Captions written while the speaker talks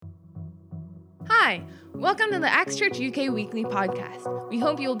Hi, welcome to the Acts Church UK Weekly Podcast. We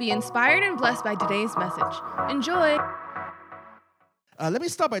hope you'll be inspired and blessed by today's message. Enjoy. Let me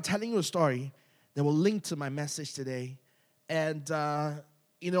start by telling you a story that will link to my message today. And, I'm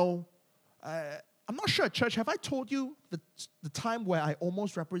not sure, church, have I told you the time where I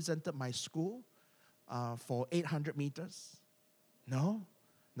almost represented my school for 800 meters? No,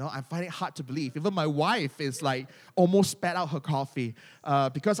 I find it hard to believe. Even my wife is like almost spat out her coffee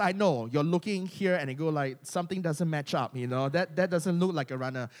because I know you're looking here and you go like, something doesn't match up, that doesn't look like a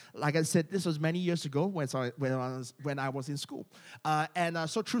runner. Like I said, this was many years ago when I was in school.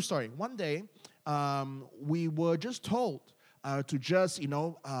 So true story. One day, we were just told to just,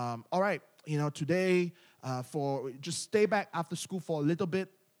 all right, today for just stay back after school for a little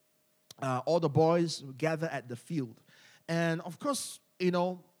bit. All the boys gather at the field. And of course,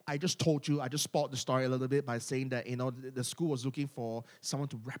 I just told you, I just spoiled the story a little bit by saying that, the school was looking for someone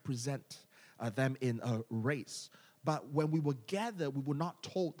to represent them in a race. But when we were gathered, we were not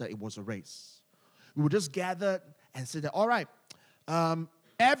told that it was a race. We were just gathered and said that, all right,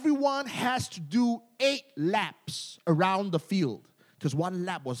 everyone has to do 8 laps around the field because one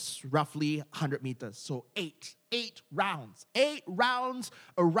lap was roughly 100 meters. So 8 rounds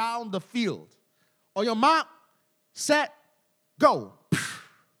around the field. On your mark, set, go.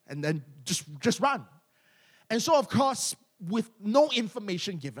 And then just run. And so, of course, with no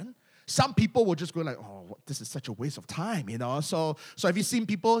information given, some people will just go like, oh, this is such a waste of time, So have you seen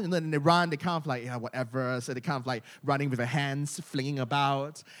people, and they run, they kind of like, yeah, whatever. So they kind of like running with their hands, flinging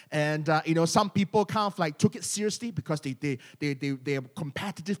about. And, some people kind of like took it seriously because they're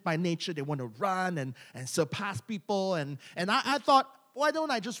competitive by nature. They want to run and surpass people. And I thought, why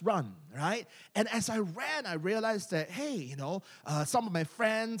don't I just run, right? And as I ran, I realized that, hey, some of my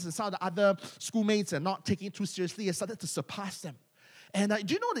friends and some of the other schoolmates are not taking it too seriously. I started to surpass them. And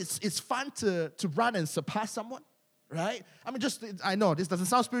do you know it's fun to run and surpass someone, right? I know this doesn't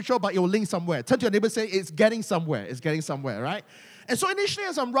sound spiritual, but it will link somewhere. Turn to your neighbor and say, it's getting somewhere, right? And so initially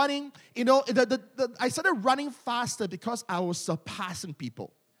as I'm running, I started running faster because I was surpassing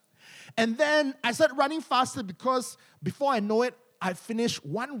people. And then I started running faster because before I know it, I finished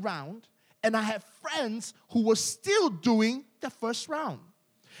one round, and I had friends who were still doing the first round.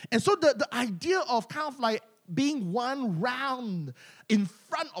 And so the idea of kind of like being one round in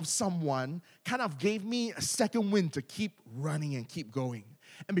front of someone kind of gave me a second wind to keep running and keep going.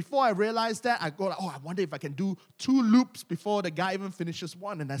 And before I realized that, I go like, I wonder if I can do 2 loops before the guy even finishes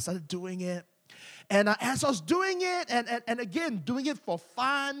one. And I started doing it. And as I was doing it, and again, doing it for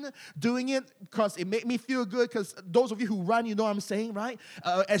fun, doing it because it made me feel good, because those of you who run, you know what I'm saying, right?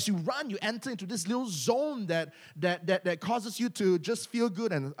 As you run, you enter into this little zone that causes you to just feel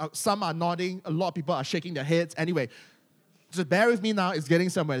good, and some are nodding, a lot of people are shaking their heads. Anyway, just bear with me now, it's getting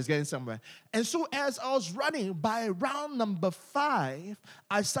somewhere. And so as I was running, by round number 5,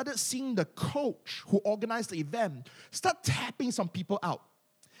 I started seeing the coach who organized the event start tapping some people out.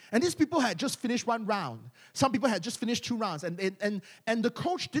 And these people had just finished 1 round. Some people had just finished 2 rounds. And the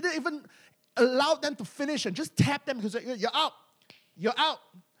coach didn't even allow them to finish and just tap them because you're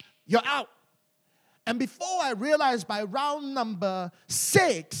out. And before I realized, by round number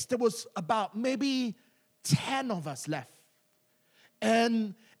 6, there was about maybe 10 of us left.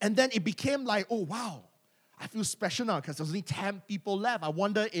 And then it became like, oh, wow, I feel special now because there's only 10 people left. I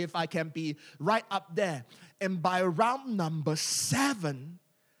wonder if I can be right up there. And by round number 7,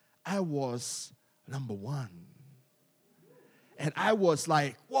 I was number 1. And I was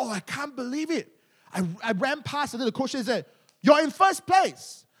like, whoa, I can't believe it. I ran past, and then the coach said, you're in first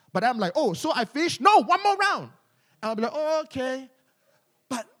place. But I'm like, oh, so I finished? No, 1 more round. And I'll be like, oh, okay.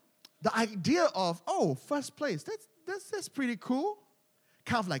 But the idea of, first place, that's pretty cool,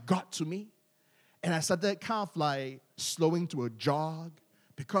 kind of like got to me. And I started kind of like slowing to a jog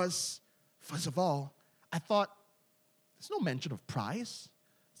because, first of all, I thought, there's no mention of prize.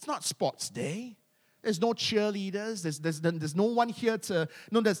 It's not sports day. There's no cheerleaders. There's no one here to.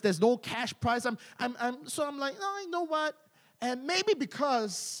 No, there's no cash prize. So I'm like, you know what? And maybe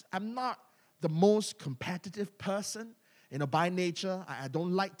because I'm not the most competitive person, by nature, I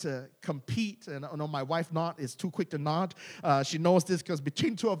don't like to compete. And my wife is too quick to nod. She knows this because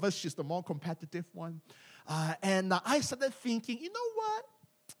between 2 of us, she's the more competitive one. And I started thinking, you know what?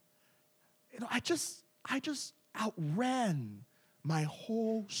 I just outran my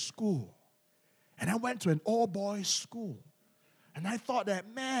whole school. And I went to an all-boys school. And I thought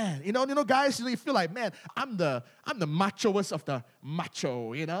that, man, guys, you feel like, man, I'm the machoest of the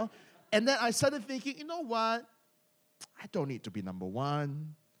macho, And then I started thinking, you know what? I don't need to be number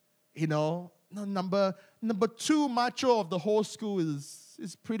 1. no, number two macho of the whole school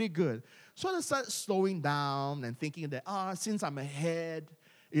is pretty good. So I started slowing down and thinking that, since I'm ahead,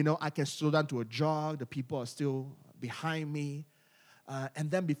 I can slow down to a jog. The people are still behind me.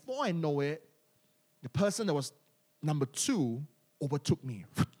 And then before I know it, the person that was number two overtook me.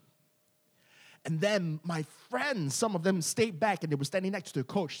 And then my friends, some of them stayed back and they were standing next to the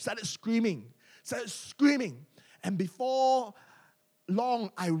coach, started screaming. And before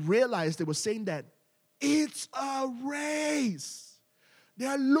long, I realized they were saying that it's a race. They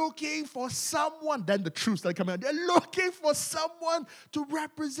are looking for someone. Then the truth started coming out. They're looking for someone to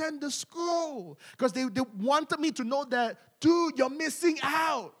represent the school. Because they wanted me to know that, dude, you're missing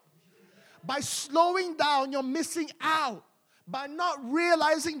out. By slowing down, you're missing out. By not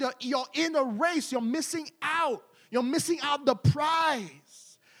realizing that you're in a race, you're missing out. You're missing out the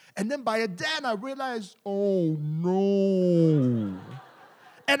prize. And then by then, I realized, oh no.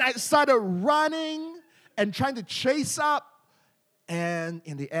 And I started running and trying to chase up. And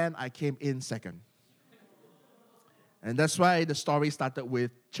in the end, I came in second. And that's why the story started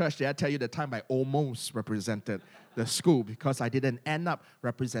with, church, did I tell you the time I almost represented the school because I didn't end up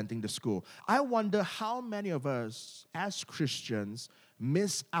representing the school. I wonder how many of us as Christians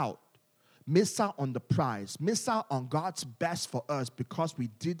miss out on the prize, miss out on God's best for us because we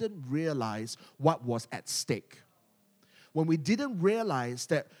didn't realize what was at stake. When we didn't realize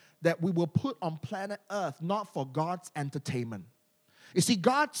that we were put on planet Earth not for God's entertainment. You see,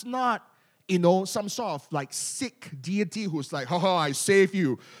 God's not, some sort of like sick deity who's like, I save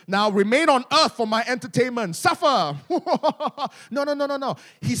you. Now remain on earth for my entertainment. Suffer. No.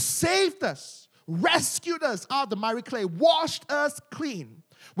 He saved us, rescued us out of the miry clay, washed us clean.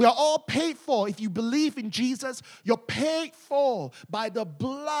 We are all paid for. If you believe in Jesus, you're paid for by the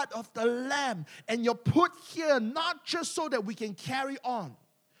blood of the Lamb. And you're put here not just so that we can carry on.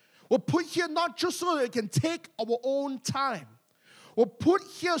 We're put here not just so that we can take our own time. We're put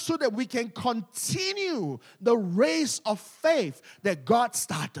here so that we can continue the race of faith that God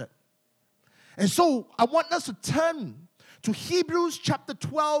started. And so I want us to turn to Hebrews chapter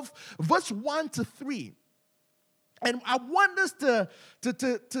 12, verse 1 to 3. And I want us to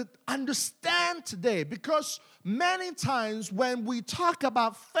understand today, because many times when we talk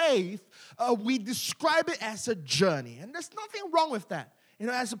about faith, we describe it as a journey. And there's nothing wrong with that.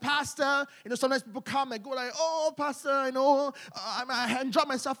 As a pastor, sometimes people come and go like, oh, pastor, I enjoy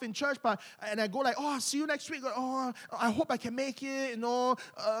myself in church, and I go like, oh, I'll see you next week. Oh, I hope I can make it.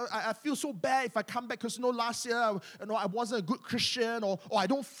 I feel so bad if I come back because, last year, I wasn't a good Christian, or I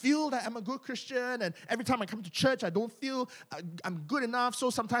don't feel that I'm a good Christian, and every time I come to church, I don't feel I'm good enough, so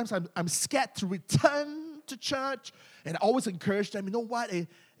sometimes I'm scared to return to church, and I always encourage them,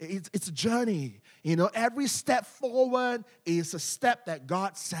 it's a journey. Every step forward is a step that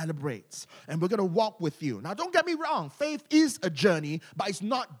God celebrates. And we're going to walk with you. Now, don't get me wrong. Faith is a journey, but it's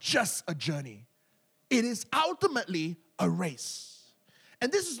not just a journey. It is ultimately a race.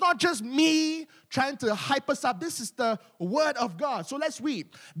 And this is not just me trying to hype us up. This is the Word of God. So let's read.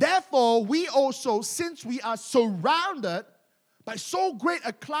 Therefore, we also, since we are surrounded by so great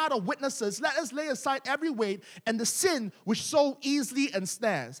a cloud of witnesses, let us lay aside every weight and the sin which so easily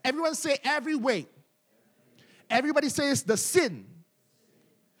ensnares. Everyone say every weight. Everybody says the sin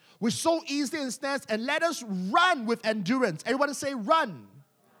which so easily ensnares, and let us run with endurance. Everybody say run.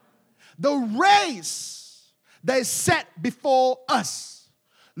 The race that is set before us,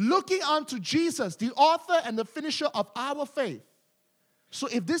 looking unto Jesus, the author and the finisher of our faith. So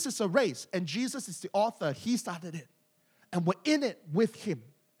if this is a race and Jesus is the author, he started it. And we're in it with him.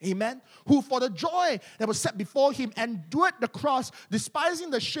 Amen? Who for the joy that was set before him endured the cross,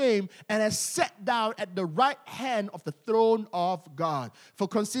 despising the shame, and has sat down at the right hand of the throne of God. For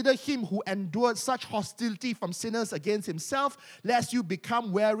consider him who endured such hostility from sinners against himself, lest you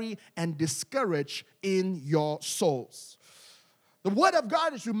become weary and discouraged in your souls. The Word of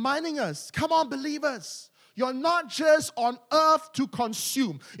God is reminding us, come on, believers. You're not just on earth to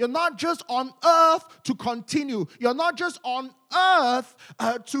consume. You're not just on earth to continue. You're not just on earth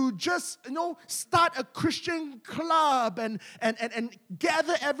to just, start a Christian club and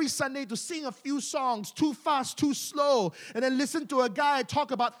gather every Sunday to sing a few songs, too fast, too slow, and then listen to a guy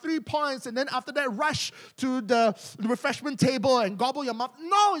talk about 3 points, and then after that rush to the refreshment table and gobble your mouth.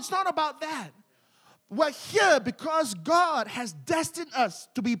 No, it's not about that. We're here because God has destined us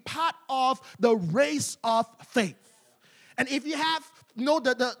to be part of the race of faith. And if you have,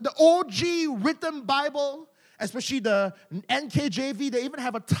 the OG written Bible, especially the NKJV, they even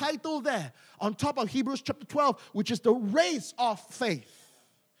have a title there on top of Hebrews chapter 12, which is the race of faith.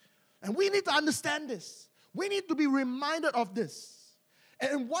 And we need to understand this. We need to be reminded of this.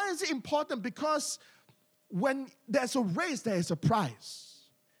 And why is it important? Because when there's a race, there is a prize.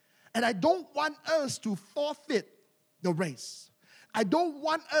 And I don't want us to forfeit the race. I don't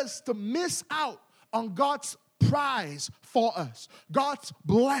want us to miss out on God's prize for us, God's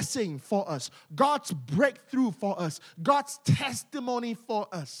blessing for us, God's breakthrough for us, God's testimony for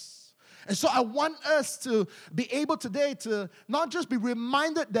us. And so I want us to be able today to not just be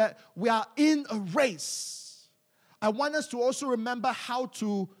reminded that we are in a race. I want us to also remember how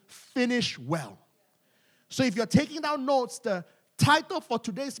to finish well. So if you're taking down notes, the title for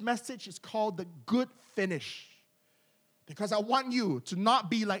today's message is called The Good Finish. Because I want you to not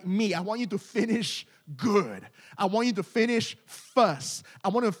be like me. I want you to finish good. I want you to finish first. I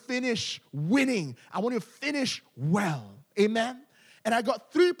want to finish winning. I want to finish well. Amen? And I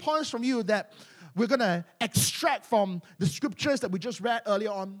got 3 points from you that we're going to extract from the scriptures that we just read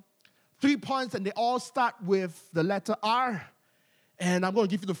earlier on. 3 points, and they all start with the letter R. And I'm going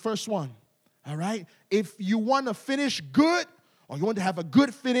to give you the first one. All right? If you want to finish good, or you want to have a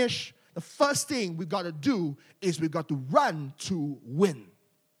good finish, the first thing we've got to do is we've got to run to win.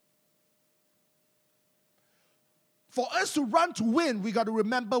 For us to run to win, we've got to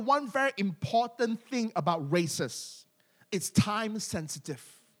remember one very important thing about races. It's time sensitive.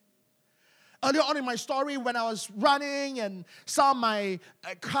 Earlier on in my story, when I was running and some of my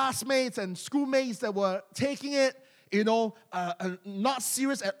classmates and schoolmates that were taking it, not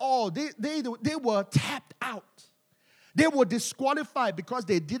serious at all, they were tapped out. They were disqualified because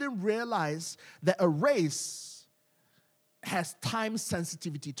they didn't realize that a race has time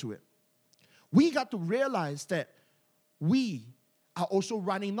sensitivity to it. We got to realize that we are also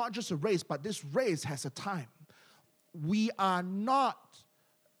running not just a race, but this race has a time. We are not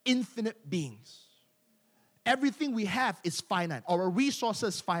infinite beings. Everything we have is finite. Our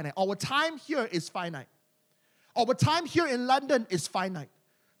resources is finite. Our time here is finite. Our time here in London is finite.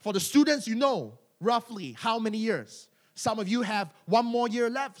 For the students, you know roughly how many years. Some of you have 1 more year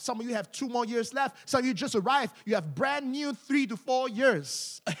left. Some of you have 2 more years left. Some of you just arrived. You have brand new 3 to 4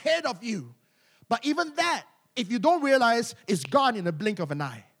 years ahead of you. But even that, if you don't realize, is gone in a blink of an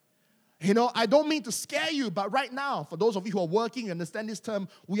eye. I don't mean to scare you, but right now, for those of you who are working and understand this term,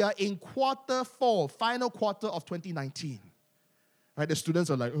 we are in quarter 4, final quarter of 2019. Right? The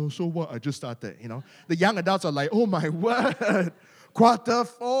students are like, oh, so what? I just started, The young adults are like, oh my word, quarter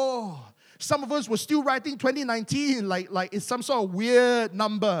 4. Some of us were still writing 2019 like it's some sort of weird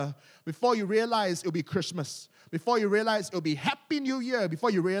number. Before you realize it'll be Christmas. Before you realize it'll be Happy New Year. Before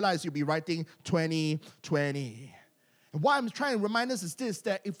you realize you'll be writing 2020. And what I'm trying to remind us is this,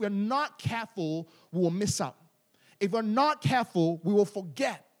 that if we're not careful, we will miss out. If we're not careful, we will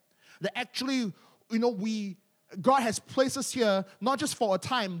forget that actually, God has placed us here not just for a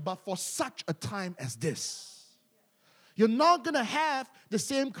time, but for such a time as this. You're not going to have the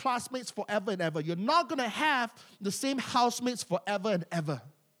same classmates forever and ever. You're not going to have the same housemates forever and ever.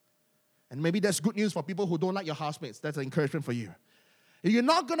 And maybe that's good news for people who don't like your housemates. That's an encouragement for you. You're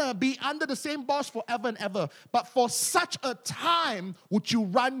not going to be under the same boss forever and ever. But for such a time, would you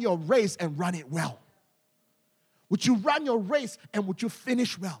run your race and run it well? Would you run your race and would you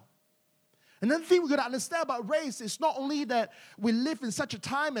finish well? Another thing we got to understand about race is not only that we live in such a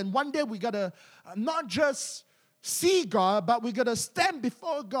time and one day we got to not just see God, but we got to stand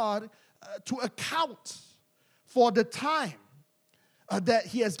before God to account for the time that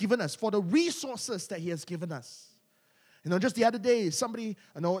He has given us, for the resources that He has given us. Just the other day,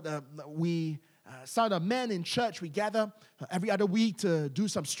 we some of men in church, we gather every other week to do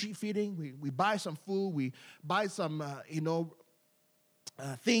some street feeding. We buy some food, we buy some,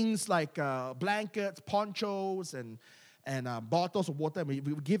 things like blankets, ponchos, and bottles of water. We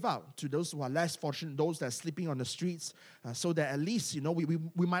give out to those who are less fortunate, those that are sleeping on the streets, so that at least,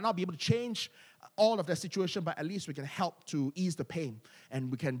 we might not be able to change all of their situation, but at least we can help to ease the pain, and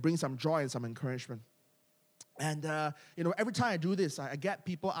we can bring some joy and some encouragement. And, every time I do this, I get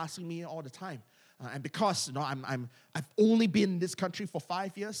people asking me all the time. And because, I've only been in this country for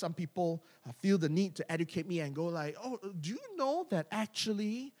 5 years, some people feel the need to educate me and go like, oh, do you know that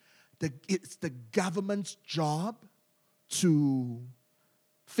actually it's the government's job to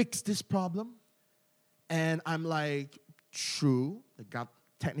fix this problem? And I'm like, true,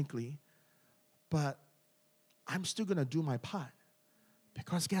 technically, but I'm still going to do my part.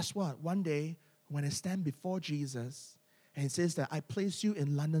 Because guess what? One day, when I stand before Jesus, and He says that I placed you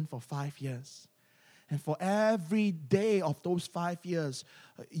in London for 5 years, and for every day of those 5 years,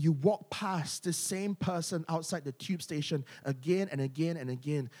 you walk past the same person outside the tube station again and again and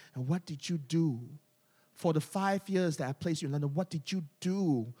again. And what did you do for the 5 years that I placed you in London, what did you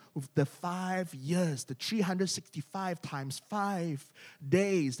do with the 5 years, the 365 times 5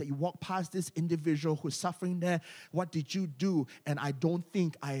 days that you walk past this individual who's suffering there? What did you do? And I don't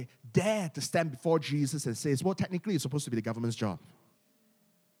think I dare to stand before Jesus and say, well, technically it's supposed to be the government's job.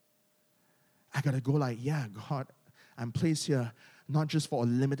 I got to go like, yeah, God, I'm placed here not just for a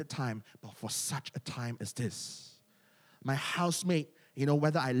limited time, but for such a time as this. My housemate,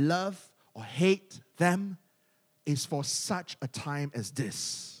 whether I love or hate them, is for such a time as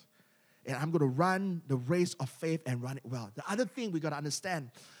this. And I'm going to run the race of faith and run it well. The other thing we got to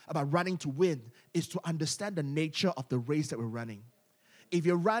understand about running to win is to understand the nature of the race that we're running. If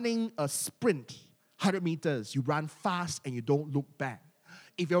you're running a sprint, 100 meters, you run fast and you don't look back.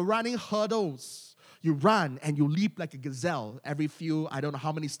 If you're running hurdles, you run and you leap like a gazelle every few, I don't know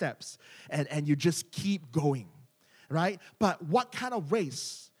how many steps, and you just keep going, right? But what kind of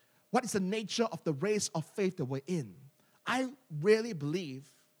race? What is the nature of the race of faith that we're in? I really believe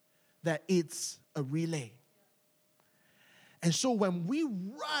that it's a relay. And so when we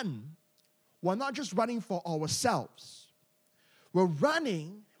run, we're not just running for ourselves. We're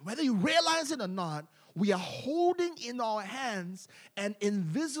running, whether you realize it or not, we are holding in our hands an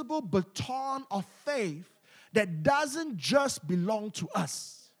invisible baton of faith that doesn't just belong to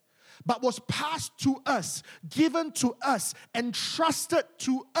us, but was passed to us, given to us, entrusted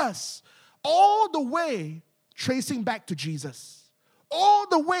to us, all the way tracing back to Jesus, all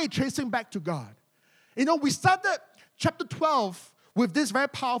the way tracing back to God. We started chapter 12 with this very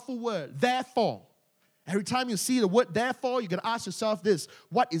powerful word, therefore. Every time you see the word therefore, you can ask yourself this,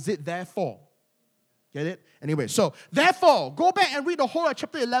 what is it there for? Get it? Anyway, so therefore, go back and read the whole of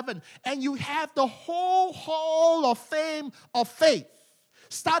chapter 11, and you have the whole hall of fame of faith.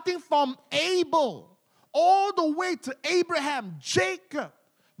 Starting from Abel, all the way to Abraham, Jacob,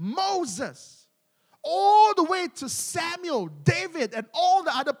 Moses, all the way to Samuel, David, and all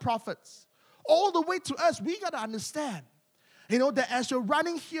the other prophets, all the way to us, we got to understand, that as you're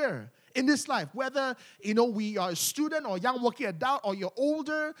running here in this life, whether, we are a student or young working adult or you're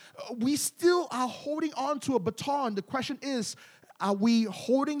older, we still are holding on to a baton. The question is, are we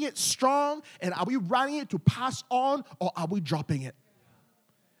holding it strong and are we running it to pass on, or are we dropping it?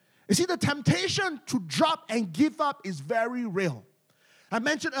 You see, the temptation to drop and give up is very real. I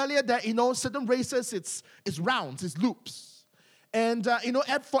mentioned earlier that, certain races, it's rounds, it's loops. And,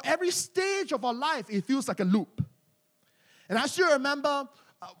 for every stage of our life, it feels like a loop. And I still remember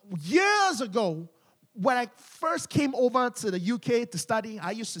years ago, when I first came over to the UK to study,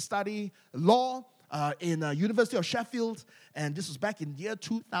 I used to study law in University of Sheffield, and this was back in year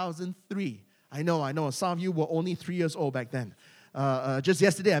 2003. I know, some of you were only 3 years old back then. Just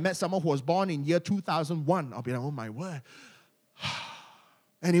yesterday, I met someone who was born in year 2001. I'll be like, oh my word.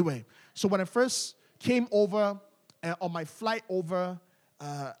 Anyway, so when I first came over, on my flight over,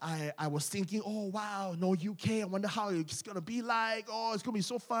 I was thinking, oh wow, no UK, I wonder how it's going to be like. Oh, it's going to be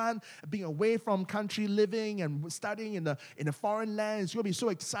so fun, being away from country, living and studying in a foreign land. It's going to be so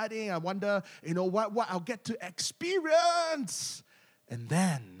exciting. I wonder, what I'll get to experience. And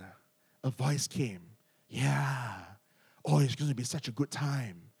then a voice came, yeah. Oh, it's going to be such a good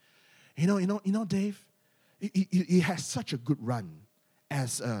time. Dave, you had such a good run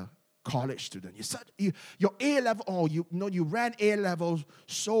as a college student. Your A level, you ran A levels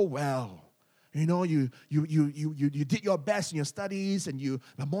so well. You did your best in your studies,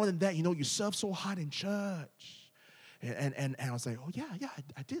 but more than that, you served so hard in church. And I was like, oh yeah,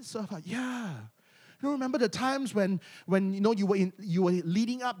 I did serve hard. Yeah. Remember the times when you were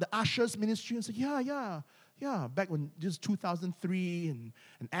leading up the ushers ministry and said, yeah, back when this is 2003 and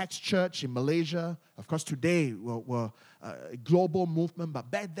Acts Church in Malaysia. Of course, today we're a global movement,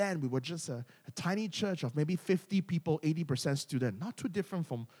 but back then we were just a tiny church of maybe 50 people, 80% student. Not too different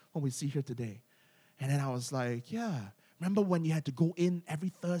from what we see here today. And then I was like, yeah, remember when you had to go in every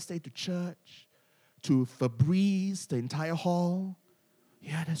Thursday to church, to Febreze, the entire hall?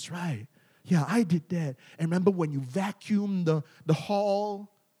 Yeah, that's right. Yeah, I did that. And remember when you vacuumed the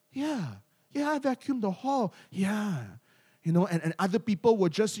hall? Yeah, I vacuumed the hall. Yeah. And other people were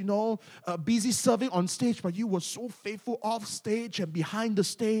just, busy serving on stage, but you were so faithful off stage and behind the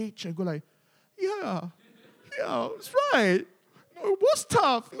stage. And go like, yeah, that's right. It was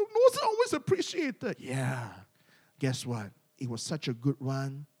tough. It wasn't always appreciated. Yeah. Guess what? It was such a good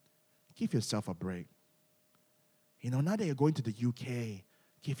run. Give yourself a break. Now that you're going to the UK,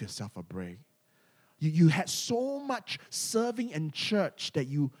 give yourself a break. You had so much serving in church that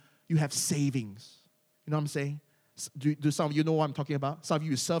you have savings. You know what I'm saying? Do some of you know what I'm talking about? Some of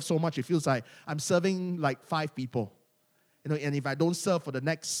you serve so much, it feels like I'm serving like 5 people. And if I don't serve for the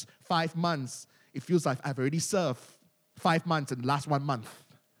next 5 months, it feels like I've already served 5 months in the last 1 month.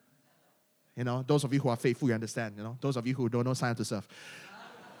 You know, those of you who are faithful, you understand. You know, those of you who don't know, sign up to serve.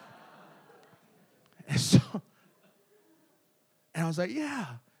 And I was like,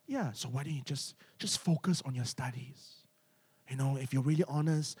 yeah. So why don't you just focus on your studies? You know, if you're really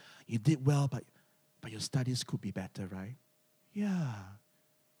honest, you did well, but your studies could be better, right? Yeah,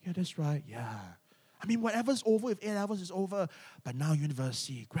 that's right. Yeah. I mean, whatever's over, if A-levels is over, but now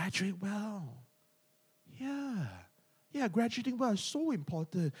university, graduate well. Yeah, graduating well is so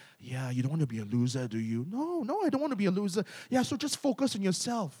important. Yeah, you don't want to be a loser, do you? No, I don't want to be a loser. Yeah, so just focus on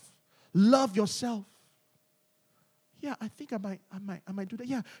yourself. Love yourself. Yeah, I think I might do that.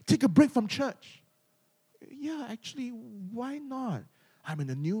 Yeah, take a break from church. Yeah, actually, why not? I'm in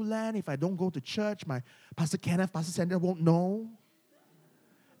a new land. If I don't go to church, my Pastor Kenneth, Pastor Sandra won't know.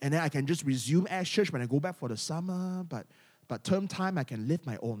 And then I can just resume Acts Church when I go back for the summer. But term time, I can live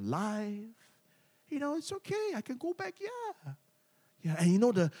my own life. You know, it's okay. I can go back. Yeah. And you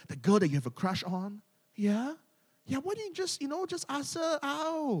know the girl that you have a crush on? Yeah. Why don't you just ask her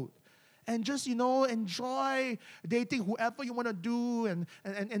out? And just, enjoy dating whoever you want to do and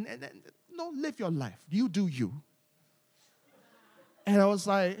live your life. You do you. And I was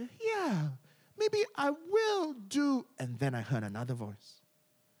like, yeah, maybe I will do. And then I heard another voice.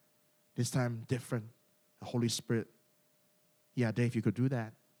 This time different. The Holy Spirit. Yeah, Dave, you could do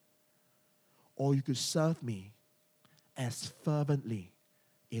that. Or you could serve me as fervently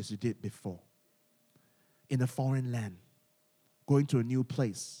as you did before. In a foreign land. Going to a new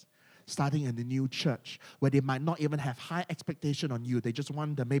place. Starting in a new church where they might not even have high expectation on you. They just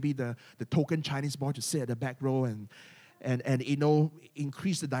want maybe the token Chinese boy to sit at the back row and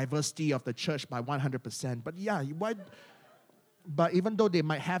increase the diversity of the church by 100%. But yeah, but even though they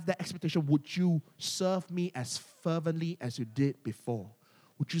might have that expectation, would you serve me as fervently as you did before?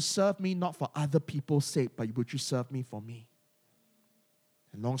 Would you serve me not for other people's sake, but would you serve me for me?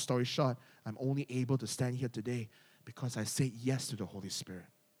 And long story short, I'm only able to stand here today because I said yes to the Holy Spirit.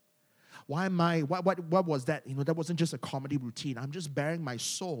 Why am I? What was that? That wasn't just a comedy routine. I'm just bearing my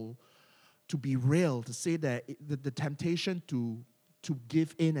soul to be real, to say that the temptation to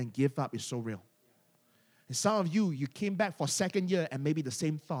give in and give up is so real. And some of you came back for second year and maybe the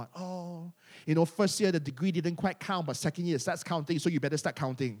same thought. Oh, first year the degree didn't quite count, but second year it starts counting, so you better start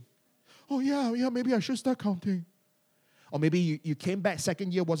counting. Oh, yeah, maybe I should start counting. Or maybe you came back,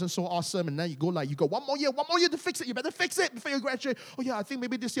 second year wasn't so awesome, and then you got one more year to fix it. You better fix it before you graduate. Oh yeah, I think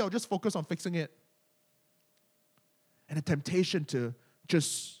maybe this year I'll just focus on fixing it. And the temptation to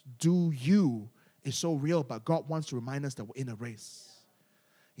just do you is so real, but God wants to remind us that we're in a race.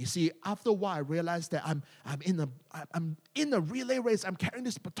 You see, after a while, I realized that I'm in a relay race. I'm carrying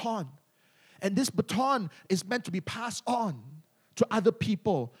this baton. And this baton is meant to be passed on to other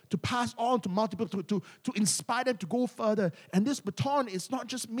people, to pass on to multiple, to inspire them to go further. And this baton is not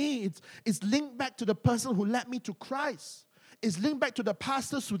just me. It's linked back to the person who led me to Christ. It's linked back to the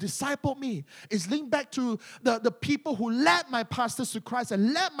pastors who discipled me. It's linked back to the people who led my pastors to Christ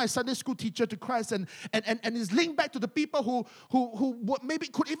and led my Sunday school teacher to Christ. And it's linked back to the people who maybe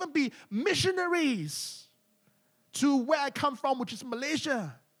could even be missionaries to where I come from, which is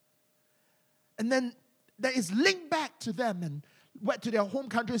Malaysia. And then that is linked back to them and went to their home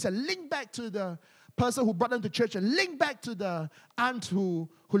countries and linked back to the person who brought them to church and linked back to the aunt who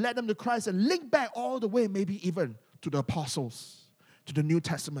led them to Christ and linked back all the way maybe even to the apostles, to the New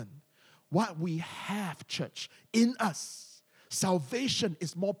Testament. What we have, church, in us, salvation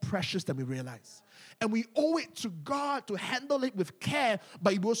is more precious than we realize. And we owe it to God to handle it with care,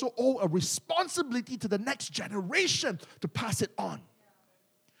 but we also owe a responsibility to the next generation to pass it on.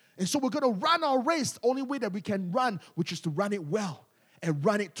 And so we're going to run our race the only way that we can run, which is to run it well and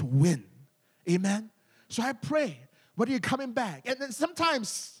run it to win. Amen? So I pray, whether you're coming back, and then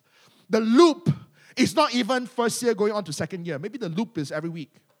sometimes the loop is not even first year going on to second year. Maybe the loop is every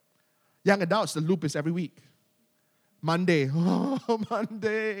week. Young adults, the loop is every week. Monday,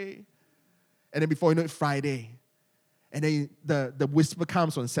 Monday. And then before you know it, Friday. And then the whisper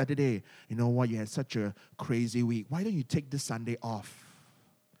comes on Saturday. You know what, you had such a crazy week. Why don't you take this Sunday off?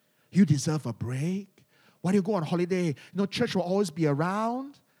 You deserve a break. Why do you go on holiday? Church will always be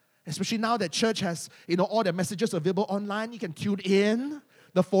around. Especially now that church has, all the messages available online. You can tune in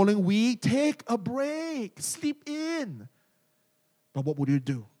the following week. Take a break. Sleep in. But what would you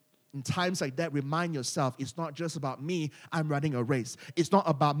do? In times like that, remind yourself, it's not just about me, I'm running a race. It's not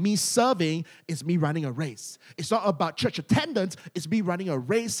about me serving, it's me running a race. It's not about church attendance, it's me running a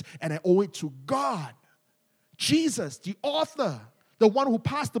race, and I owe it to God. Jesus, the author, the one who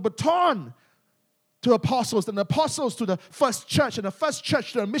passed the baton, to apostles, and the apostles to the first church, and the first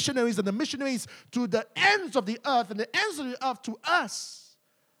church to the missionaries, and the missionaries to the ends of the earth, and the ends of the earth to us.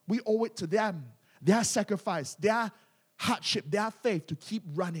 We owe it to them, their sacrifice, their hardship, their faith to keep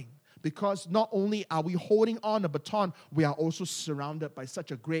running. Because not only are we holding on a baton, we are also surrounded by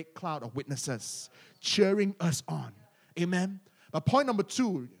such a great cloud of witnesses cheering us on. Amen? But point number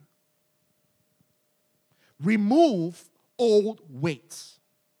 2, remove old weights.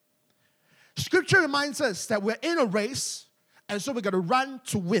 Scripture reminds us that we're in a race, and so we're going to run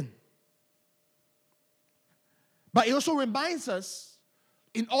to win. But it also reminds us,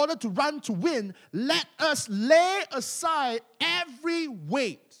 in order to run to win, let us lay aside every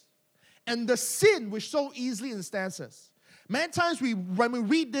weight and the sin which so easily ensnares us. Many times when we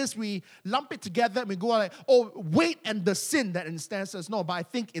read this, we lump it together and we go like, oh, weight and the sin that ensnares us. No, but I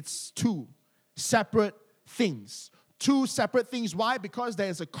think it's two separate things. Two separate things. Why? Because there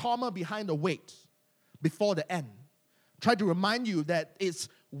is a comma behind the weight before the end. Try to remind you that it's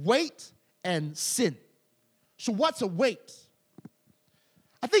weight and sin. So what's a weight?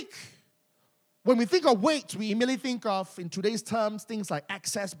 I think when we think of weight, we immediately think of, in today's terms, things like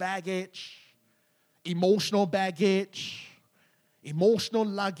excess baggage, emotional baggage, emotional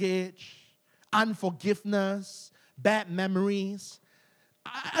luggage, unforgiveness, bad memories.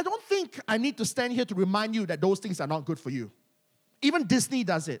 I don't think I need to stand here to remind you that those things are not good for you. Even Disney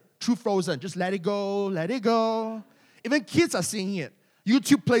does it through Frozen. Just let it go, let it go. Even kids are singing it.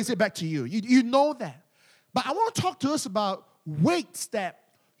 YouTube plays it back to you. You know that. But I want to talk to us about weights that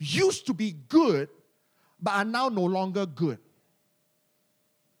used to be good, but are now no longer good.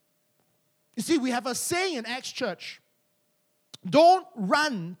 You see, we have a saying in Acts Church, don't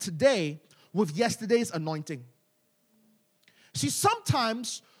run today with yesterday's anointing. See,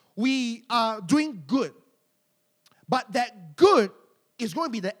 sometimes we are doing good, but that good is going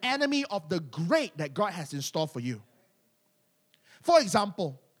to be the enemy of the great that God has in store for you. For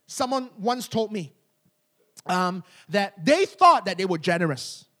example, someone once told me that they thought that they were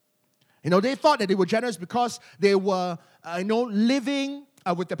generous. They thought that they were generous because they were, living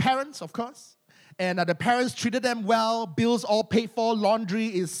with their parents, of course. And the parents treated them well, bills all paid for, laundry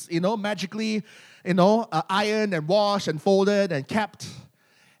is, magically, ironed and washed and folded and kept.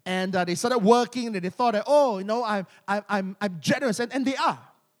 And they started working and they thought that, I'm generous. And they are.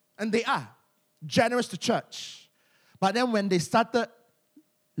 And they are generous to church. But then when they started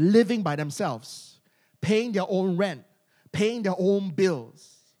living by themselves, paying their own rent, paying their own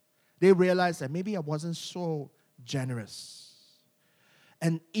bills, they realized that maybe I wasn't so generous.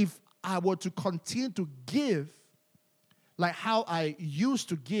 And if I were to continue to give like how I used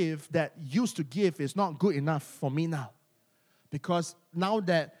to give, that used to give is not good enough for me now. Because now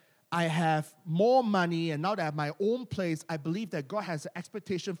that I have more money and now that I have my own place, I believe that God has an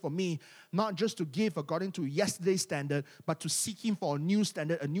expectation for me, not just to give according to yesterday's standard, but to seek Him for a new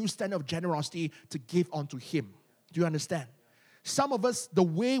standard of generosity to give unto Him. Do you understand? Some of us, the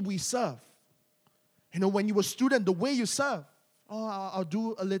way we serve, when you were a student, the way you serve, I'll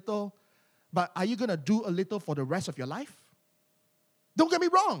do a little, but are you going to do a little for the rest of your life? Don't get me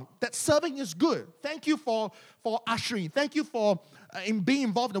wrong, that serving is good. Thank you for ushering. Thank you for being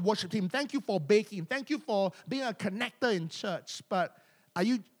involved in the worship team. Thank you for baking. Thank you for being a connector in church. But are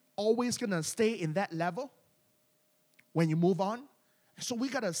you always going to stay in that level when you move on? So we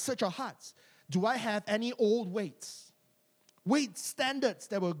got to search our hearts. Do I have any old weights? Weight standards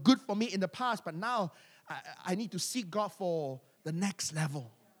that were good for me in the past, but now I need to seek God for the next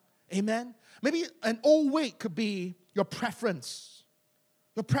level. Amen? Maybe an old weight could be your preference.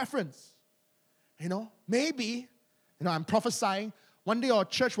 Your preference. Maybe, I'm prophesying, one day our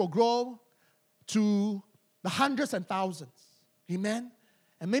church will grow to the hundreds and thousands. Amen?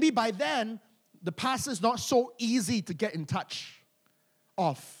 And maybe by then, the pastor is not so easy to get in touch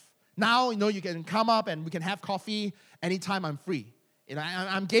of. Now, you can come up and we can have coffee anytime I'm free.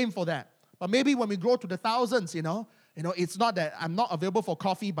 I'm game for that. But maybe when we grow to the thousands, it's not that I'm not available for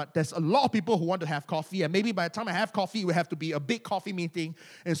coffee, but there's a lot of people who want to have coffee. And maybe by the time I have coffee, it will have to be a big coffee meeting.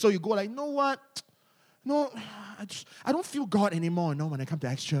 And so you go like, what? No, I don't feel God anymore, when I come to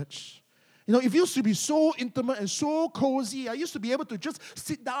Acts Church. It used to be so intimate and so cozy. I used to be able to just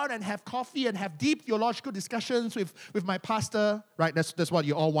sit down and have coffee and have deep theological discussions with my pastor. Right, that's what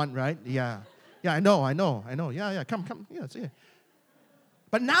you all want, right? Yeah, I know. Yeah, come. Yeah, see.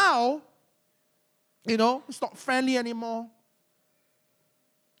 But now, it's not friendly anymore.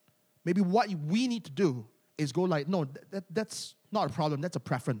 Maybe what we need to do is go like, no, that's not a problem. That's a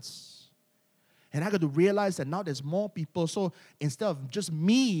preference. And I got to realize that now there's more people. So instead of just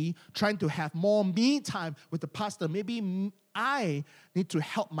me trying to have more me time with the pastor, maybe I need to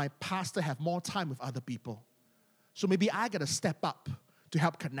help my pastor have more time with other people. So maybe I got to step up to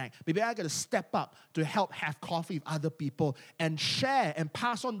help connect. Maybe I got to step up to help have coffee with other people and share and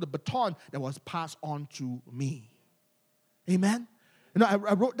pass on the baton that was passed on to me. Amen? I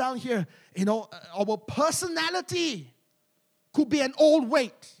wrote down here, our personality could be an old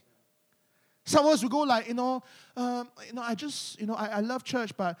weight. Some of us will go like, I love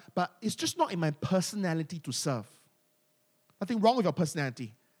church, but it's just not in my personality to serve. Nothing wrong with your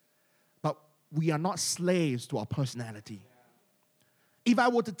personality. But we are not slaves to our personality. If I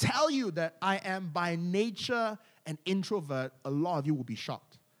were to tell you that I am by nature an introvert, a lot of you will be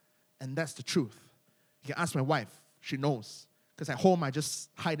shocked. And that's the truth. You can ask my wife. She knows. Because at home, I just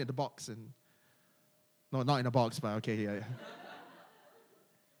hide in the box. No, not in a box, but okay, yeah.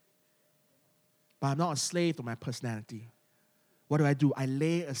 But I'm not a slave to my personality. What do? I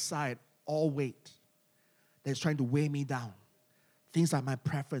lay aside all weight that is trying to weigh me down. Things like my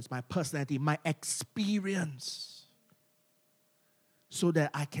preference, my personality, my experience, so that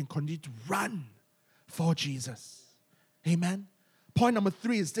I can continue to run for Jesus. Amen? Point number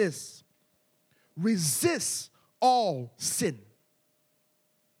 3 is this. Resist all sin.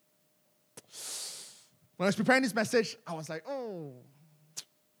 When I was preparing this message, I was like, oh,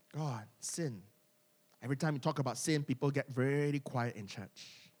 God, sin. Every time you talk about sin, people get very quiet in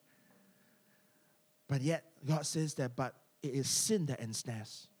church. But yet, God says that, but it is sin that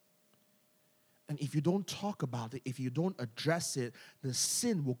ensnares. And if you don't talk about it, if you don't address it, the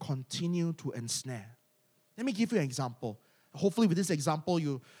sin will continue to ensnare. Let me give you an example. Hopefully with this example,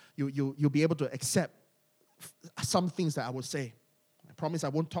 you'll be able to accept some things that I will say. I promise I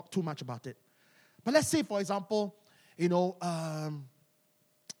won't talk too much about it. But let's say, for example, the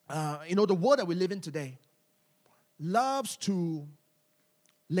world that we live in today loves to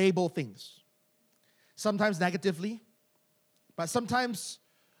label things. Sometimes negatively, but sometimes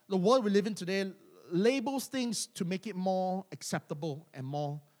the world we live in today labels things to make it more acceptable and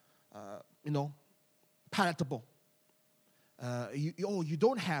more, palatable. You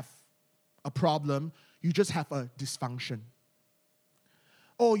don't have a problem, you just have a dysfunction.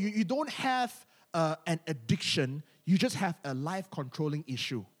 Oh, you don't have an addiction, you just have a life-controlling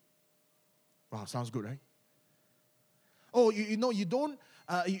issue. Wow, sounds good, right? Oh, you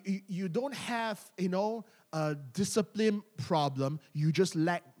don't have a discipline problem. You just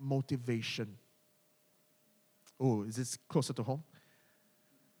lack motivation. Oh, is this closer to home?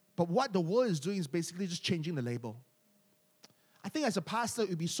 But what the world is doing is basically just changing the label. I think as a pastor, it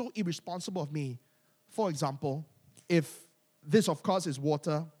would be so irresponsible of me. For example, if this, of course, is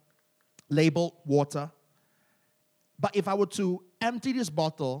water, labeled water, but if I were to empty this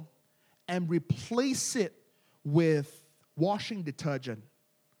bottle and replace it with washing detergent,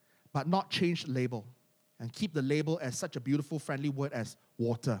 but not change the label, and keep the label as such a beautiful, friendly word as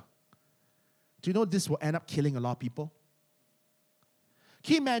water, do you know this will end up killing a lot of people?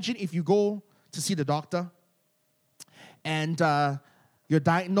 Can you imagine if you go to see the doctor and you're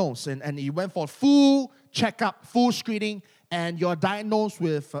diagnosed and you went for a full checkup, full screening, and you're diagnosed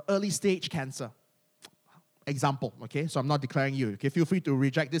with early stage cancer? Example, okay? So I'm not declaring you. Okay, feel free to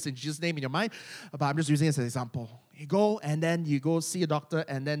reject this in Jesus' name in your mind, but I'm just using it as an example. You go and then you go see a doctor,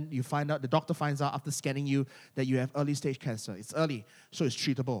 and then you find out, the doctor finds out after scanning you that you have early stage cancer. It's early, so it's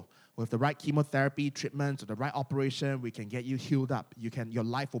treatable. With the right chemotherapy treatment or the right operation, we can get you healed up. Your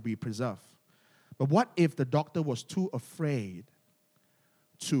life will be preserved. But what if the doctor was too afraid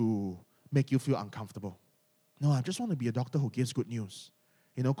to make you feel uncomfortable? No, I just want to be a doctor who gives good news.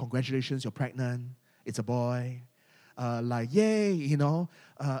 Congratulations, you're pregnant. It's a boy. Yay,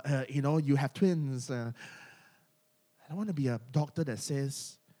 you have twins. I don't want to be a doctor that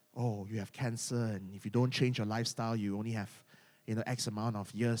says, oh, you have cancer, and if you don't change your lifestyle, you only have, X amount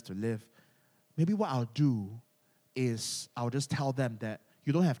of years to live. Maybe what I'll do is I'll just tell them that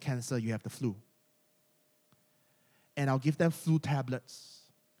you don't have cancer, you have the flu. And I'll give them flu tablets,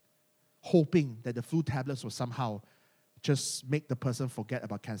 hoping that the flu tablets will somehow just make the person forget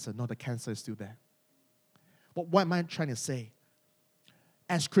about cancer. No, the cancer is still there. But what am I trying to say?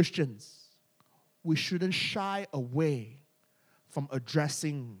 As Christians, we shouldn't shy away from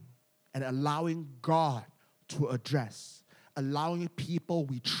addressing and allowing God to address, allowing people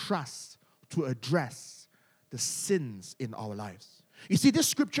we trust to address the sins in our lives. You see, this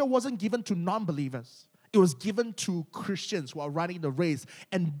scripture wasn't given to non-believers. It was given to Christians who are running the race.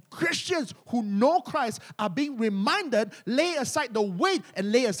 And Christians who know Christ are being reminded, lay aside the weight and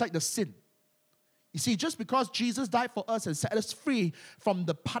lay aside the sin. You see, just because Jesus died for us and set us free from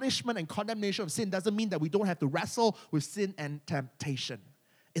the punishment and condemnation of sin doesn't mean that we don't have to wrestle with sin and temptation.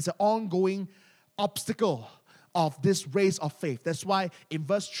 It's an ongoing obstacle of this race of faith. That's why in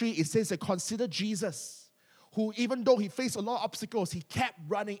verse 3 it says that consider Jesus, who even though he faced a lot of obstacles, he kept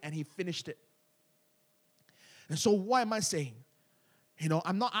running and he finished it. And so what am I saying?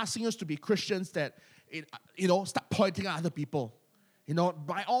 I'm not asking us to be Christians that, start pointing at other people.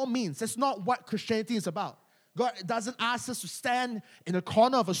 By all means, that's not what Christianity is about. God doesn't ask us to stand in the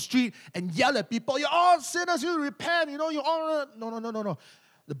corner of a street and yell at people, you're all sinners, you repent, you're all... No.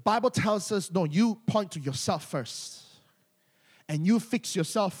 The Bible tells us, no, you point to yourself first. And you fix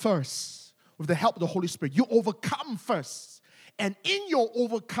yourself first with the help of the Holy Spirit. You overcome first. And in your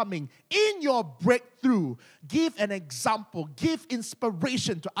overcoming, in your breakthrough, give an example, give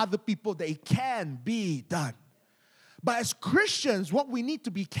inspiration to other people that it can be done. But as Christians, what we need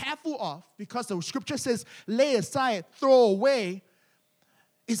to be careful of, because the scripture says, lay aside, throw away,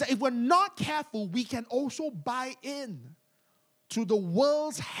 is that if we're not careful, we can also buy in to the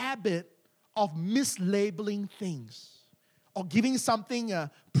world's habit of mislabeling things or giving something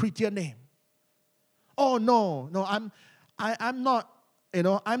a prettier name. Oh, no, I'm not,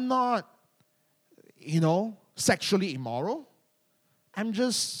 sexually immoral. I'm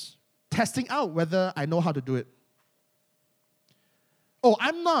just testing out whether I know how to do it. Oh,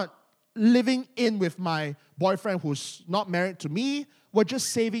 I'm not living in with my boyfriend who's not married to me. We're just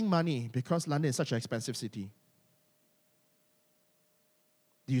saving money because London is such an expensive city.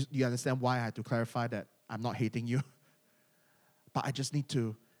 Do you understand why I had to clarify that I'm not hating you? But I just need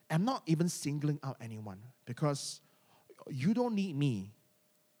to, I'm not even singling out anyone because you don't need me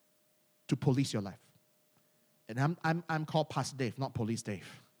to police your life. And I'm called Pastor Dave, not Police Dave.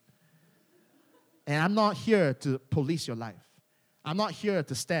 And I'm not here to police your life. I'm not here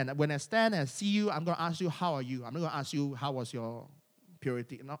to stand. When I stand and see you, I'm going to ask you, how are you? I'm not going to ask you, how was your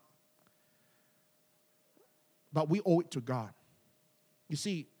purity? No. But we owe it to God. You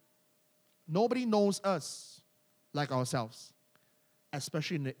see, nobody knows us like ourselves,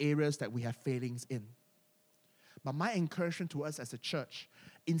 especially in the areas that we have failings in. But my encouragement to us as a church,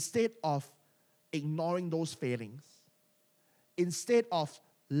 instead of ignoring those failings, instead of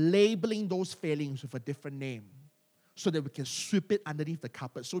labeling those failings with a different name, so that we can sweep it underneath the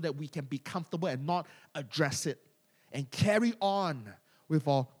carpet, so that we can be comfortable and not address it and carry on with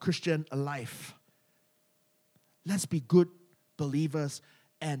our Christian life. Let's be good believers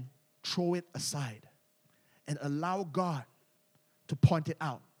and throw it aside and allow God to point it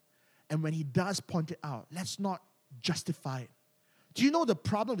out. And when He does point it out, let's not justify it. Do you know the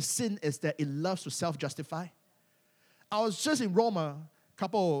problem with sin is that it loves to self-justify? I was just in Rome a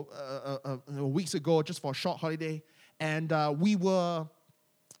couple weeks ago, just for a short holiday, and we were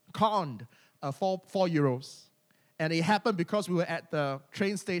conned for €4. And it happened because we were at the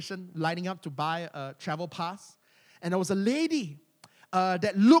train station lining up to buy a travel pass. And there was a lady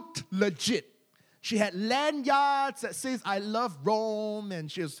that looked legit. She had lanyards that says, I love Rome,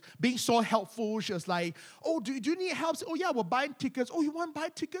 and she was being so helpful. She was like, oh, do you need help? Oh, yeah, we're buying tickets. Oh, you want to buy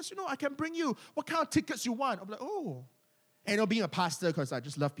tickets? I can bring you. What kind of tickets you want? I'm like, oh. And being a pastor, because I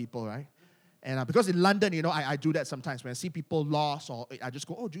just love people, right? And because in London, I do that sometimes. When I see people lost, or I just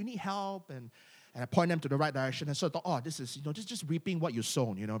go, oh, do you need help? And I point them to the right direction. And so I thought, oh, this is, just reaping what you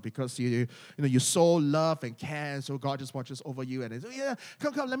sown, because you sow love and care. So God just watches over you. And it's, oh, yeah,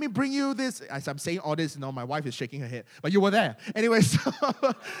 come, let me bring you this. As I'm saying all this, my wife is shaking her head. But you were there. Anyway, so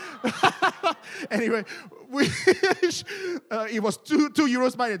it was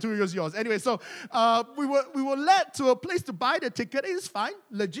 €2 mine and €2 yours. Anyway, so we were led to a place to buy the ticket. It's fine.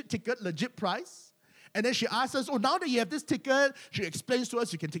 Legit ticket, legit price. And then she asks us, oh, now that you have this ticket, she explains to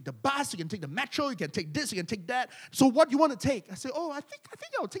us, you can take the bus, you can take the metro, you can take this, you can take that. So what do you want to take? I say, oh, I think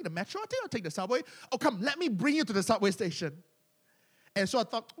I'll take the metro. I think I'll take the subway. Oh, come, let me bring you to the subway station. And so I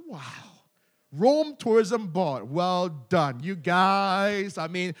thought, wow, Rome Tourism Board, well done. You guys,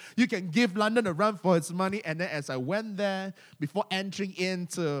 you can give London a run for its money. And then as I went there, before entering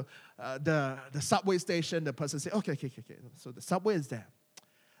into the subway station, the person said, okay. So the subway is there.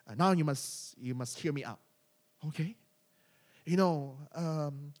 Now you must hear me out, okay?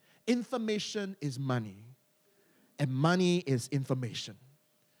 Information is money, and money is information.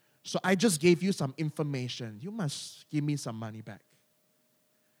 So I just gave you some information. You must give me some money back.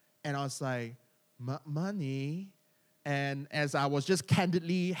 And I was like, money? And as I was just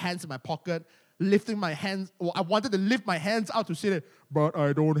candidly, hands in my pocket, lifting my hands, I wanted to lift my hands out to say that, but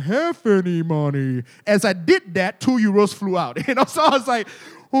I don't have any money. As I did that, €2 flew out. So I was like,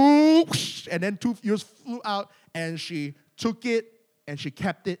 ooh, and then €2 flew out, and she took it, and she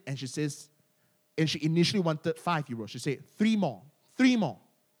kept it, and she says, And she initially wanted 5 euros. She said, 3 more, 3 more.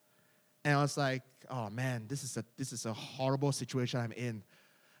 And I was like, oh man, this is a horrible situation I'm in.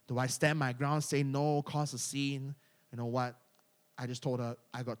 Do I stand my ground, say no, cause a scene? You know what? I just told her,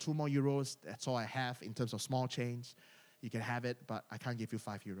 I got 2 more euros. That's all I have in terms of small change. You can have it, but I can't give you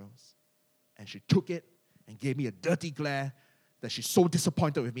 5 euros. And she took it and gave me a dirty glare that she's so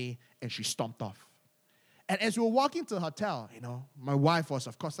disappointed with me, and she stomped off. And as we were walking to the hotel, my wife was,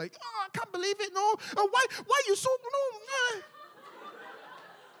 of course, like, oh, I can't believe it, no. Why are you so, no.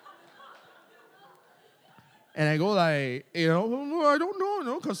 And I go like, no, I don't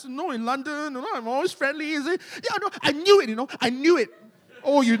know, because, in London, I'm always friendly, is it? Yeah, no, I knew it, I knew it.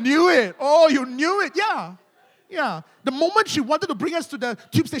 Oh, you knew it. Oh, you knew it, yeah. Yeah. The moment she wanted to bring us to the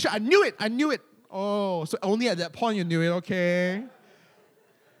tube station, I knew it. Oh, so only at that point you knew it, okay.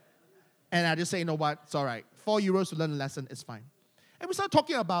 And I just say, you know what, it's all right. 4 euros to learn a lesson, it's fine. And we started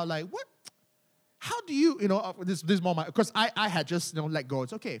talking about like, how do you, this moment, because I had just, let go.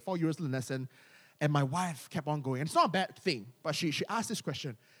 It's okay, 4 euros to learn a lesson. And my wife kept on going. And it's not a bad thing, but she asked this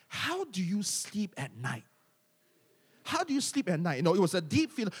question: how do you sleep at night? How do you sleep at night? It was a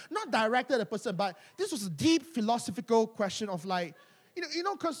deep feeling, not directed at a person, but this was a deep philosophical question of like,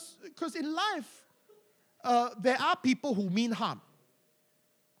 because in life, there are people who mean harm.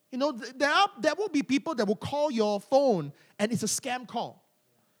 There will be people that will call your phone and it's a scam call.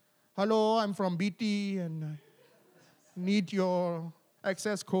 Hello, I'm from BT and I need your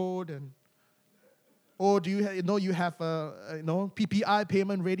access code, and do you have a PPI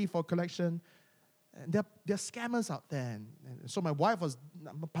payment ready for collection? And there are scammers out there. And so my wife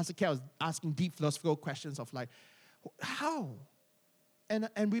Pastor Kat was asking deep philosophical questions of like, how?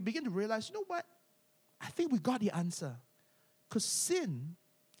 And we begin to realize, you know what? I think we got the answer. Because sin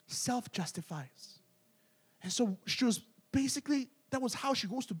self-justifies. And so she was basically, that was how she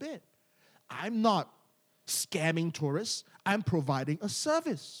goes to bed. I'm not scamming tourists. I'm providing a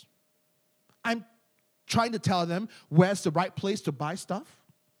service. I'm trying to tell them where's the right place to buy stuff.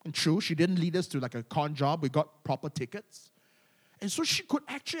 And true, she didn't lead us to like a con job. We got proper tickets. And so she could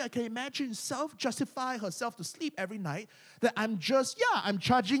actually, I can imagine, self-justify herself to sleep every night that I'm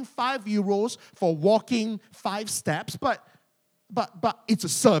charging 5 euros for walking 5 steps, but it's a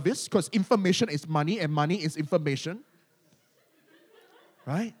service because information is money and money is information.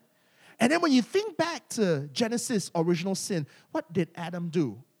 Right? And then when you think back to Genesis, original sin, what did Adam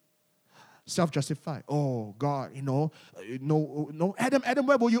do? Self-justify. Oh, God, no, Adam,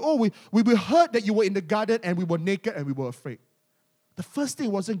 where were you? Oh, we heard that you were in the garden and we were naked and we were afraid. The first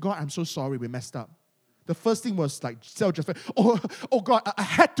thing wasn't, God, I'm so sorry, we messed up. The first thing was like self-justify. Oh God, I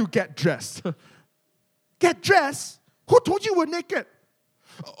had to get dressed. Get dressed? Who told you we're naked?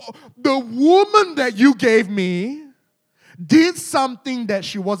 The woman that you gave me did something that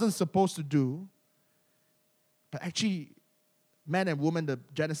she wasn't supposed to do. But actually, man and woman, the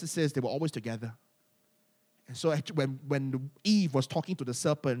Genesis says they were always together. And so actually, when Eve was talking to the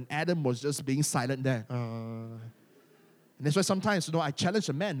serpent, Adam was just being silent there. And that's why sometimes, I challenge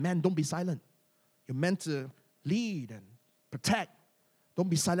a man, don't be silent. You're meant to lead and protect. Don't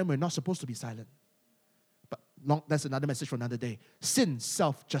be silent when you're not supposed to be silent. But that's another message for another day. Sin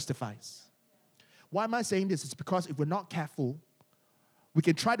self-justifies. Why am I saying this? It's because if we're not careful, we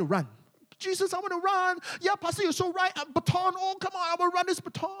can try to run. Jesus, I want to run. Yeah, Pastor, you're so right. Baton. Oh, come on, I will run this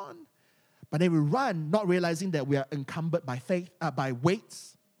baton. But then we run, not realizing that we are encumbered by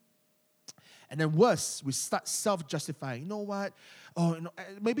weights. And then worse, we start self-justifying. You know what? Oh,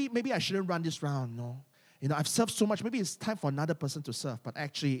 maybe I shouldn't run this round. No, I've served so much. Maybe it's time for another person to serve. But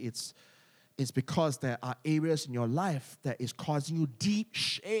actually, it's because there are areas in your life that is causing you deep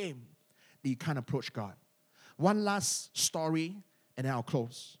shame that you can't approach God. One last story, and then I'll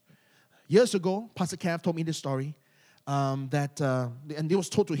close. Years ago, Pastor Kev told me this story and it was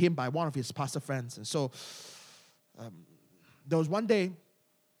told to him by one of his pastor friends. And so there was one day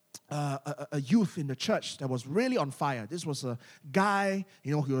a youth in the church that was really on fire. This was a guy,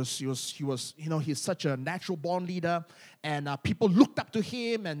 he's such a natural born leader, and people looked up to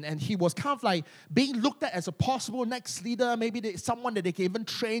him, and he was kind of like being looked at as a possible next leader, maybe someone that they can even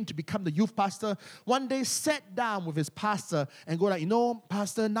train to become the youth pastor. One day sat down with his pastor and go like,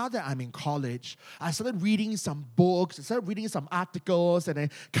 Pastor, now that I'm in college, I started reading some books, I started reading some articles, and I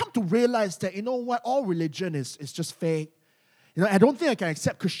come to realize that, all religion is just fake. I don't think I can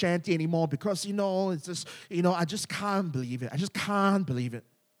accept Christianity anymore because, it's just, I just can't believe it. I just can't believe it.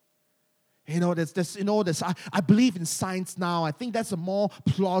 I believe in science now. I think that's a more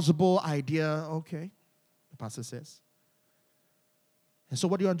plausible idea. Okay, the pastor says. And so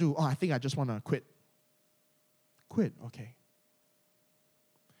what do you want to do? Oh, I think I just want to quit. Quit, okay.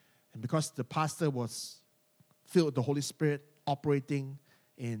 And because the pastor was filled with the Holy Spirit, operating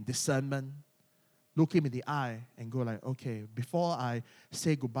in discernment, look him in the eye and go like, okay, before I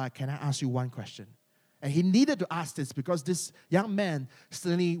say goodbye, can I ask you one question? And he needed to ask this because this young man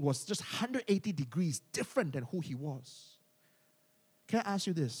suddenly was just 180 degrees different than who he was. Can I ask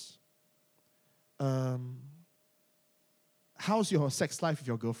you this? How's your sex life with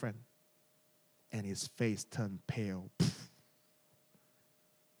your girlfriend? And his face turned pale.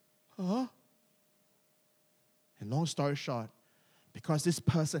 Huh? And long story short, because this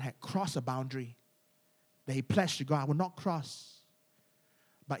person had crossed a boundary that he pledged to God, I will not cross.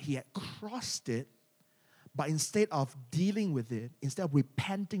 But he had crossed it, but instead of dealing with it, instead of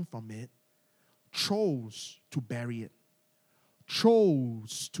repenting from it, chose to bury it.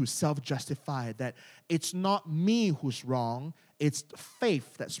 Chose to self-justify that it's not me who's wrong, it's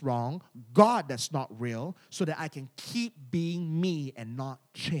faith that's wrong, God that's not real, so that I can keep being me and not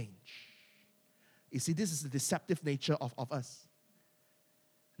change. You see, this is the deceptive nature of us.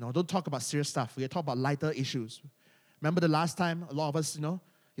 No, don't talk about serious stuff. We're talk about lighter issues. Remember the last time, a lot of us,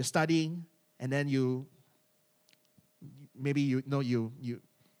 you're studying, and then you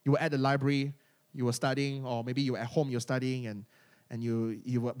were at the library, you were studying, or maybe you were at home, you're studying, and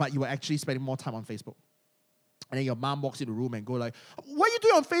you were actually spending more time on Facebook. And then your mom walks in the room and go like, what are you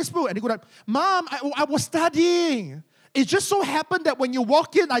doing on Facebook? And you go like, Mom, I was studying. It just so happened that when you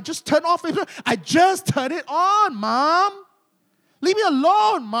walk in, I just turn off Facebook. I just turned it on, Mom. Leave me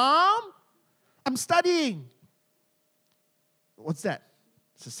alone, Mom. I'm studying. What's that?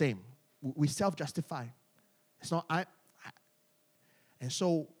 It's the same. We self-justify. It's not I. And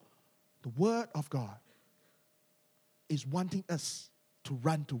so the Word of God is wanting us to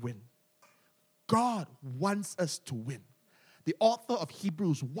run to win. God wants us to win. The author of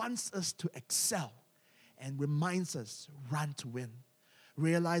Hebrews wants us to excel and reminds us, run to win.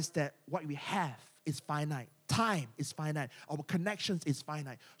 Realize that what we have is finite. Time is finite. Our connections is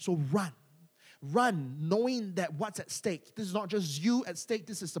finite. So run. Run knowing that what's at stake. This is not just you at stake.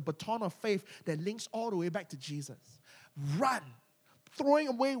 This is the baton of faith that links all the way back to Jesus. Run. Throwing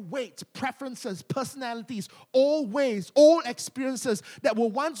away weight, preferences, personalities, old ways, old experiences that were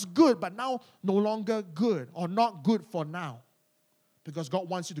once good but now no longer good or not good for now. Because God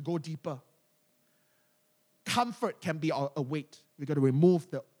wants you to go deeper. Comfort can be a weight. We've got to remove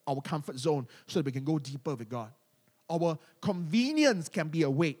our comfort zone so that we can go deeper with God. Our convenience can be a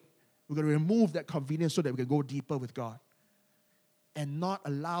weight. We've got to remove that convenience so that we can go deeper with God. And not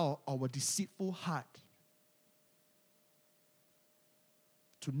allow our deceitful heart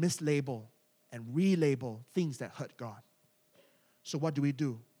to mislabel and relabel things that hurt God. So what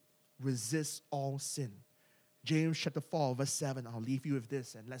do? Resist all sin. James chapter 4, verse 7. I'll leave you with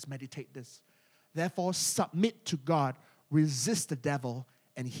this and let's meditate this. Therefore, submit to God, resist the devil,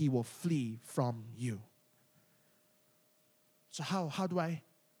 and he will flee from you. So how do I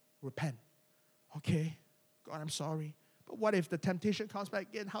repent? Okay, God, I'm sorry. But what if the temptation comes back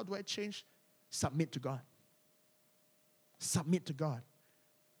again? How do I change? Submit to God. Submit to God.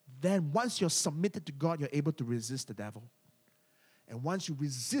 Then once you're submitted to God, you're able to resist the devil. And once you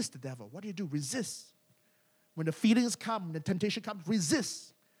resist the devil, what do? Resist. When the feelings come, when the temptation comes,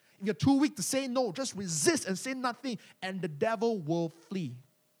 resist. If you're too weak to say no, just resist and say nothing, and the devil will flee.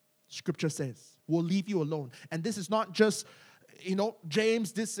 Scripture says, will leave you alone. And this is not just,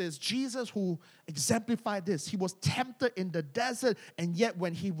 James, this is Jesus who exemplified this. He was tempted in the desert, and yet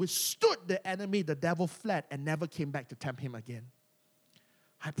when he withstood the enemy, the devil fled and never came back to tempt him again.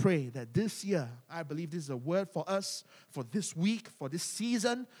 I pray that this year, I believe this is a word for us, for this week, for this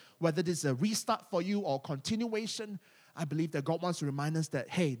season, whether this is a restart for you or continuation. I believe that God wants to remind us that,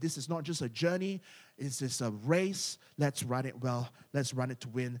 hey, this is not just a journey, it's just a race. Let's run it well, let's run it to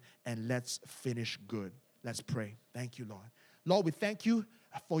win, and let's finish good. Let's pray. Thank you, Lord. Lord, we thank you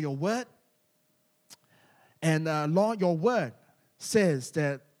for your word. And Lord, your word says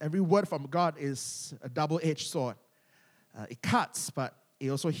that every word from God is a double-edged sword. It cuts, but it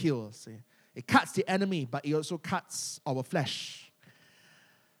also heals. It cuts the enemy, but it also cuts our flesh.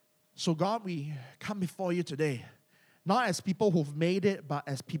 So God, we come before you today, not as people who've made it, but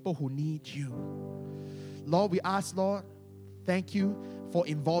as people who need you. Lord, we ask, Lord, thank you for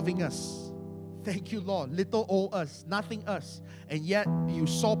involving us. Thank you, Lord. Little old us, nothing us. And yet you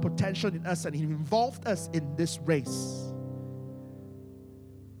saw potential in us and you involved us in this race.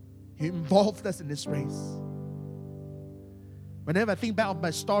 You involved us in this race. Whenever I think back of my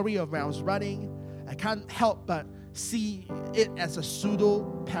story of when I was running, I can't help but see it as a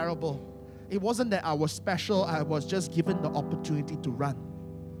pseudo parable. It wasn't that I was special, I was just given the opportunity to run.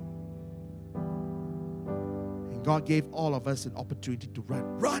 And God gave all of us an opportunity to run.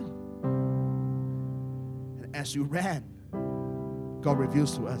 Run! And as you ran, God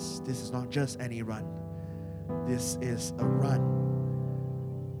reveals to us, this is not just any run. This is a run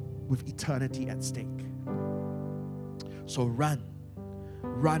with eternity at stake. So run.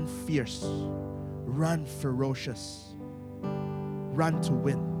 Run fierce. Run ferocious. Run to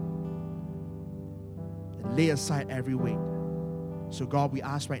win. And lay aside every weight. So God, we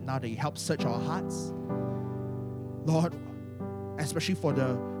ask right now that you help search our hearts. Lord, especially for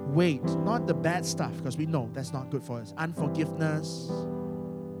the weight, not the bad stuff, because we know that's not good for us. Unforgiveness,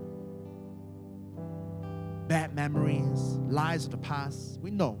 bad memories, lies of the past.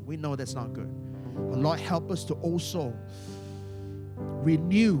 We know that's not good. But Lord, help us to also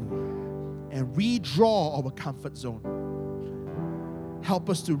renew and redraw our comfort zone. Help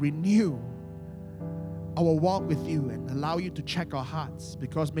us to renew our walk with you and allow you to check our hearts,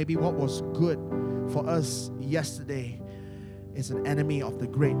 because maybe what was good for us yesterday is an enemy of the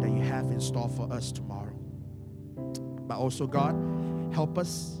great that you have in store for us tomorrow. But also, God, help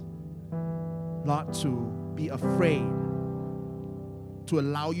us not to be afraid to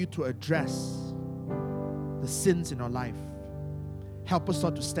allow you to address the sins in our life. Help us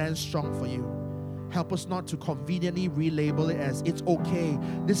not to stand strong for you. Help us not to conveniently relabel it as it's okay.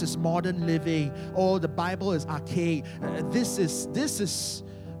 This is modern living. Oh, the Bible is archaic. This is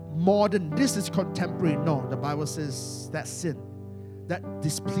modern. This is contemporary. No, the Bible says that's sin. That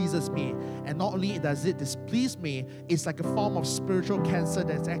displeases me. And not only does it displease me, it's like a form of spiritual cancer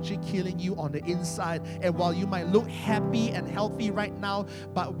that's actually killing you on the inside. And while you might look happy and healthy right now,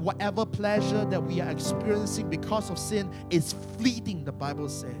 but whatever pleasure that we are experiencing because of sin is fleeting, the Bible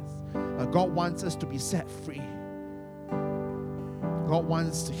says. God wants us to be set free. God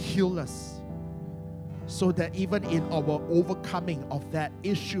wants to heal us so that even in our overcoming of that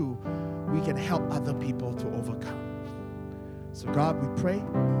issue, we can help other people to overcome. So God, we pray,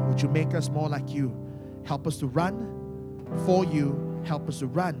 would you make us more like you? Help us to run for you. Help us to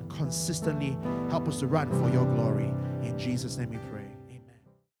run consistently. Help us to run for your glory. In Jesus' name we pray. Amen.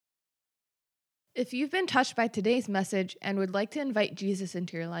 If you've been touched by today's message and would like to invite Jesus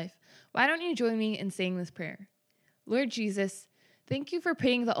into your life, why don't you join me in saying this prayer? Lord Jesus, thank you for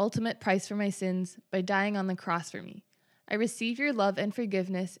paying the ultimate price for my sins by dying on the cross for me. I receive your love and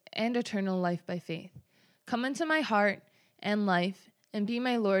forgiveness and eternal life by faith. Come into my heart and life and be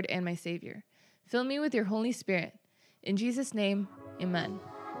my Lord and my Savior. Fill me with your Holy Spirit. In Jesus' name, amen.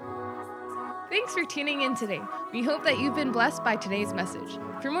 Thanks for tuning in today. We hope that you've been blessed by today's message.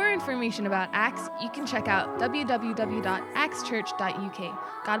 For more information about Acts, you can check out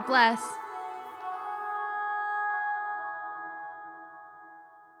www.actschurch.uk. God bless.